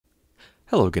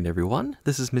Hello again everyone,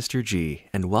 this is Mr. G,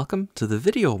 and welcome to the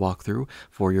video walkthrough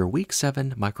for your Week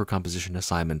 7 microcomposition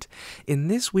assignment. In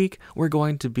this week, we're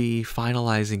going to be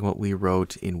finalizing what we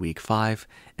wrote in Week 5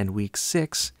 and Week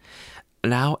 6,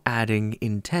 now adding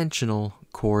intentional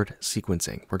chord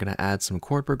sequencing. We're going to add some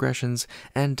chord progressions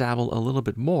and dabble a little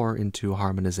bit more into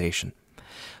harmonization.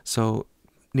 So,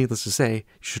 needless to say, you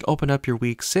should open up your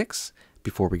Week 6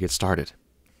 before we get started.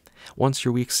 Once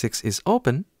your Week 6 is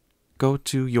open, go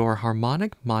to your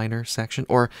harmonic minor section,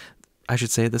 or I should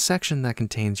say the section that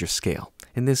contains your scale.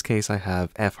 In this case, I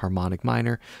have F harmonic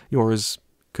minor. Yours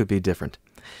could be different.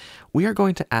 We are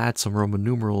going to add some Roman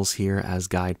numerals here as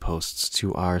guideposts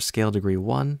to our scale degree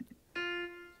 1,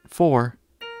 4,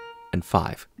 and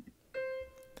 5.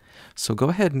 So go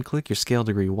ahead and click your scale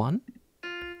degree 1,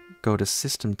 go to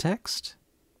System Text,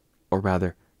 or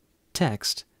rather,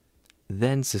 Text,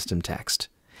 then System Text,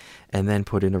 and then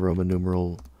put in a Roman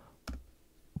numeral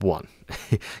 1.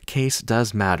 Case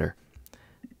does matter.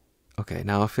 Okay,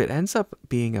 now if it ends up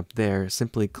being up there,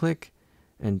 simply click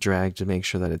and drag to make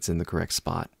sure that it's in the correct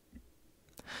spot.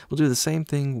 We'll do the same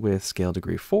thing with scale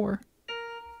degree 4.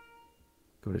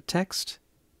 Go to Text,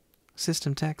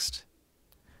 System Text.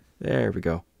 There we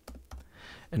go.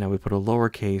 And now we put a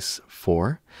lowercase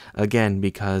 4. Again,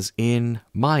 because in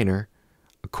minor,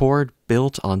 a chord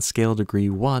built on scale degree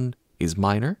 1 is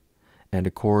minor, and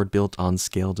a chord built on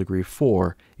scale degree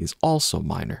 4 is also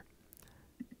minor.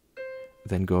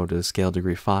 Then go to scale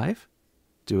degree 5,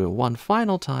 do it one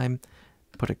final time,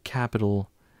 put a capital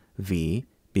V,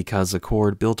 because a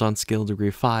chord built on scale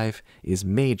degree 5 is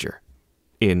major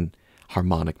in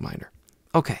harmonic minor.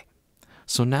 Okay,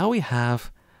 so now we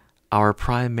have our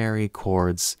primary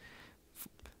chords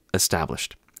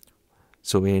established.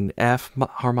 So in F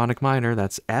harmonic minor,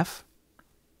 that's F,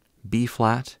 B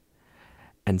flat,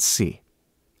 and C.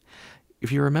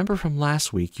 If you remember from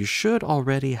last week, you should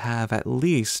already have at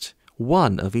least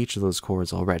one of each of those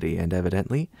chords already, and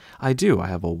evidently I do. I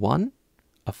have a 1,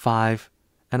 a 5,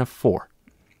 and a 4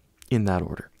 in that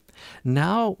order.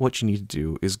 Now what you need to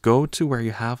do is go to where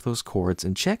you have those chords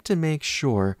and check to make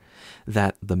sure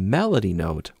that the melody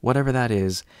note, whatever that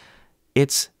is,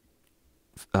 its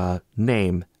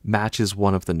name matches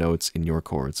one of the notes in your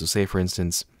chord. So say for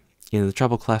instance, in the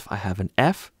treble clef I have an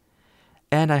F,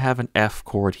 and I have an F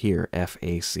chord here, F,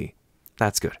 A, C.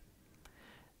 That's good.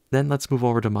 Then let's move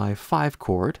over to my 5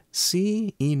 chord,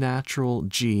 C, E natural,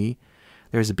 G.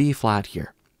 There's a B flat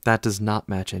here. That does not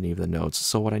match any of the notes.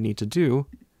 So what I need to do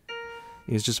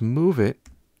is just move it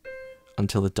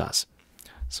until it does.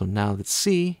 So now that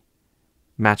C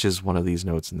matches one of these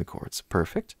notes in the chords.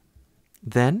 Perfect.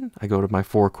 Then I go to my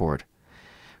 4 chord,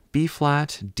 B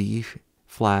flat, D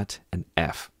flat, and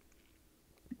F.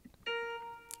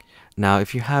 Now,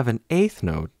 if you have an 8th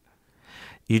note,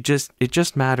 it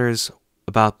just matters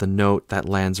about the note that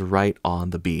lands right on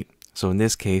the beat. So in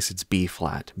this case, it's B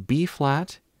flat. B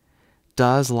flat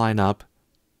does line up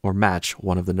or match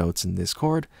one of the notes in this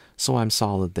chord, so I'm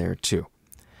solid there too.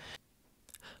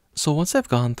 So once I've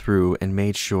gone through and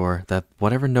made sure that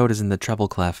whatever note is in the treble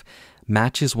clef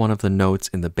matches one of the notes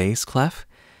in the bass clef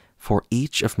for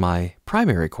each of my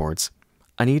primary chords,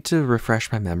 I need to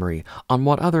refresh my memory on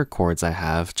what other chords I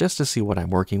have just to see what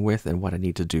I'm working with and what I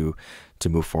need to do to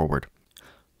move forward.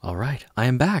 Alright, I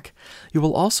am back. You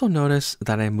will also notice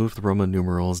that I moved the Roman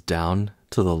numerals down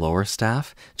to the lower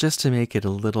staff just to make it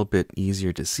a little bit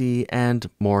easier to see and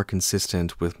more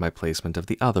consistent with my placement of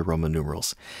the other Roman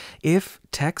numerals. If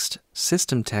text,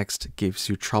 system text gives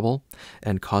you trouble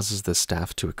and causes the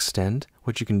staff to extend,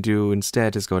 what you can do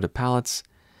instead is go to Palettes,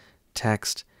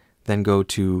 Text, then go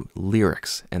to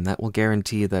Lyrics, and that will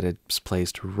guarantee that it's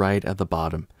placed right at the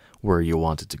bottom where you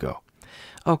want it to go.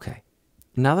 Okay,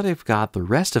 now that I've got the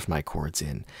rest of my chords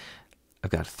in, I've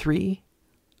got a 3,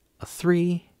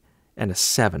 and a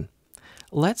 7.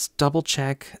 Let's double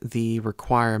check the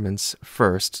requirements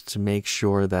first to make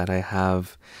sure that I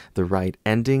have the right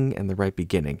ending and the right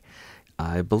beginning.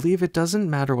 I believe it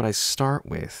doesn't matter what I start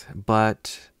with,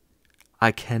 but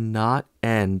I cannot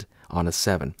end on a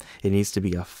 7. It needs to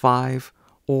be a 5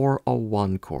 or a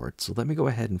 1 chord. So let me go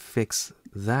ahead and fix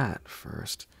that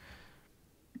first.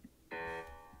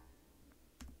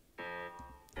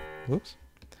 Whoops.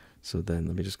 So then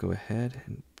let me just go ahead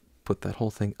and put that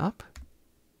whole thing up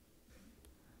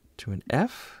to an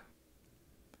F.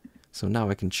 So now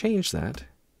I can change that.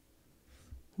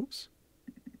 Oops.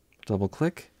 Double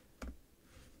click.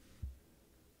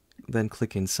 Then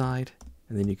click inside,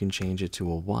 and then you can change it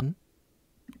to a 1.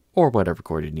 Or whatever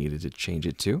chord you needed to change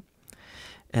it to.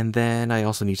 And then I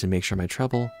also need to make sure my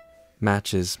treble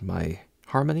matches my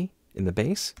harmony in the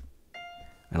bass.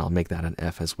 And I'll make that an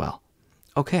F as well.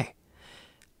 Okay,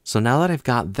 So now that I've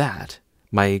got that,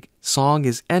 my song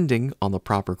is ending on the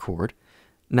proper chord.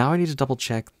 Now I need to double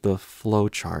check the flow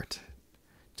chart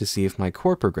to see if my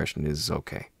chord progression is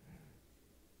okay.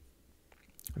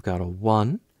 I've got a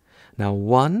 1. Now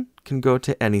 1 can go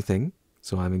to anything,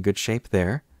 so I'm in good shape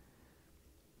there.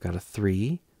 Got a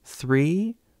 3.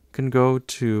 3 can go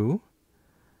to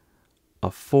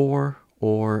a 4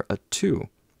 or a 2.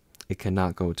 It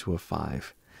cannot go to a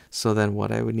 5. So then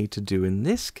what I would need to do in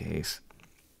this case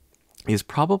is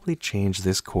probably change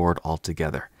this chord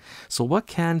altogether. So what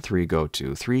can 3 go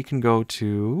to? 3 can go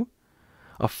to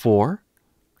a 4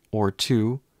 or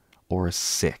 2 or a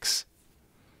 6.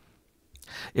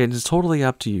 It is totally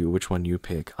up to you which one you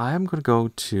pick. I'm going to go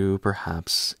to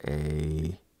perhaps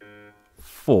a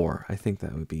 4. I think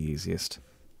that would be easiest.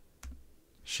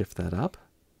 Shift that up.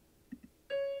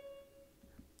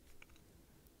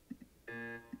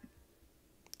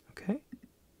 Okay.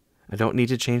 I don't need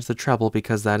to change the treble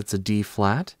because that it's a D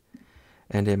flat.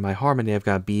 And in my harmony, I've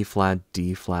got B flat,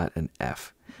 D flat, and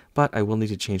F. But I will need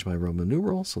to change my Roman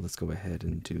numeral, so let's go ahead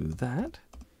and do that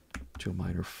to a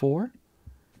minor 4.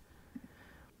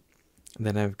 And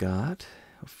then I've got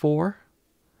a 4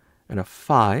 and a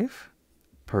 5.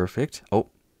 Perfect. Oh,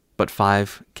 but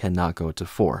 5 cannot go to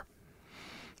 4.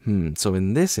 So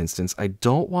in this instance, I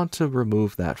don't want to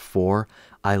remove that 4.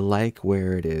 I like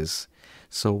where it is.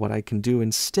 So what I can do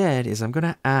instead is I'm going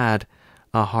to add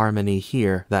a harmony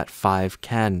here that 5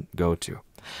 can go to.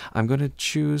 I'm going to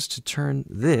choose to turn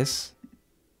this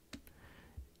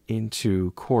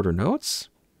into quarter notes.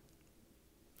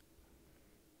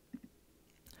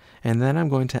 And then I'm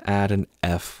going to add an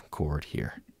F chord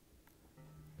here.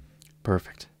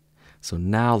 Perfect. So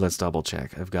now let's double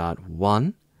check. I've got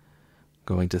 1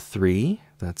 going to 3.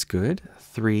 That's good.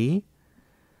 3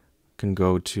 can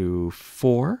go to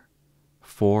 4.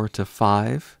 4 to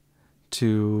 5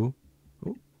 to...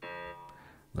 Oh,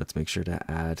 let's make sure to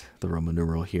add the Roman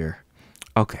numeral here.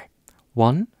 Okay.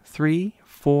 1, 3,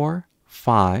 4,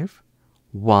 5.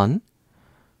 1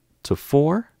 to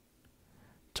 4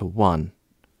 to 1.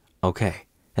 Okay,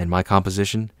 and my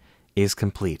composition is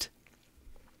complete.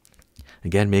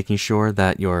 Again, making sure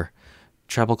that your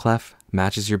treble clef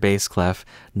matches your bass clef,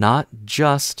 not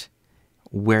just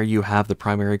where you have the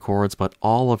primary chords, but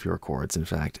all of your chords, in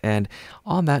fact. And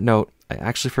on that note, I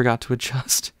actually forgot to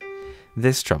adjust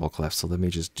this treble clef, so let me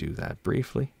just do that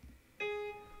briefly.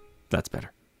 That's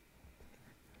better.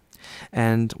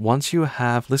 And once you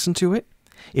have listened to it,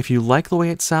 if you like the way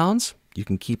it sounds, you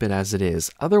can keep it as it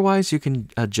is. Otherwise, you can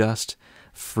adjust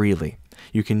freely.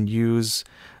 You can use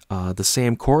the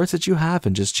same chords that you have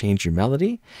and just change your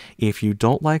melody. If you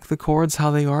don't like the chords how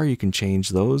they are, you can change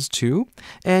those too.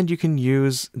 And you can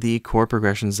use the chord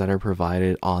progressions that are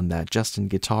provided on that Justin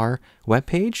Guitar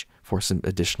webpage for some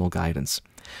additional guidance.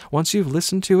 Once you've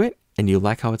listened to it and you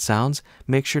like how it sounds,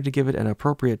 make sure to give it an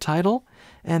appropriate title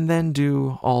and then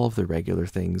do all of the regular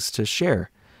things to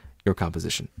share your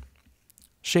composition.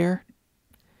 Share.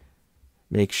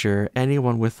 Make sure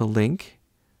anyone with the link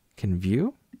can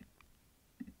view.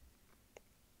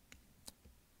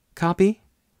 Copy,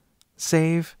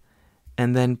 save,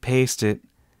 and then paste it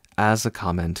as a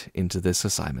comment into this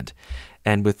assignment.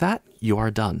 And with that, you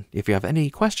are done. If you have any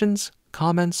questions,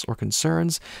 comments, or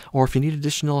concerns, or if you need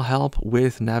additional help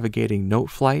with navigating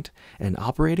Noteflight and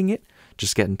operating it,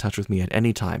 just get in touch with me at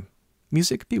any time.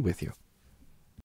 Music be with you.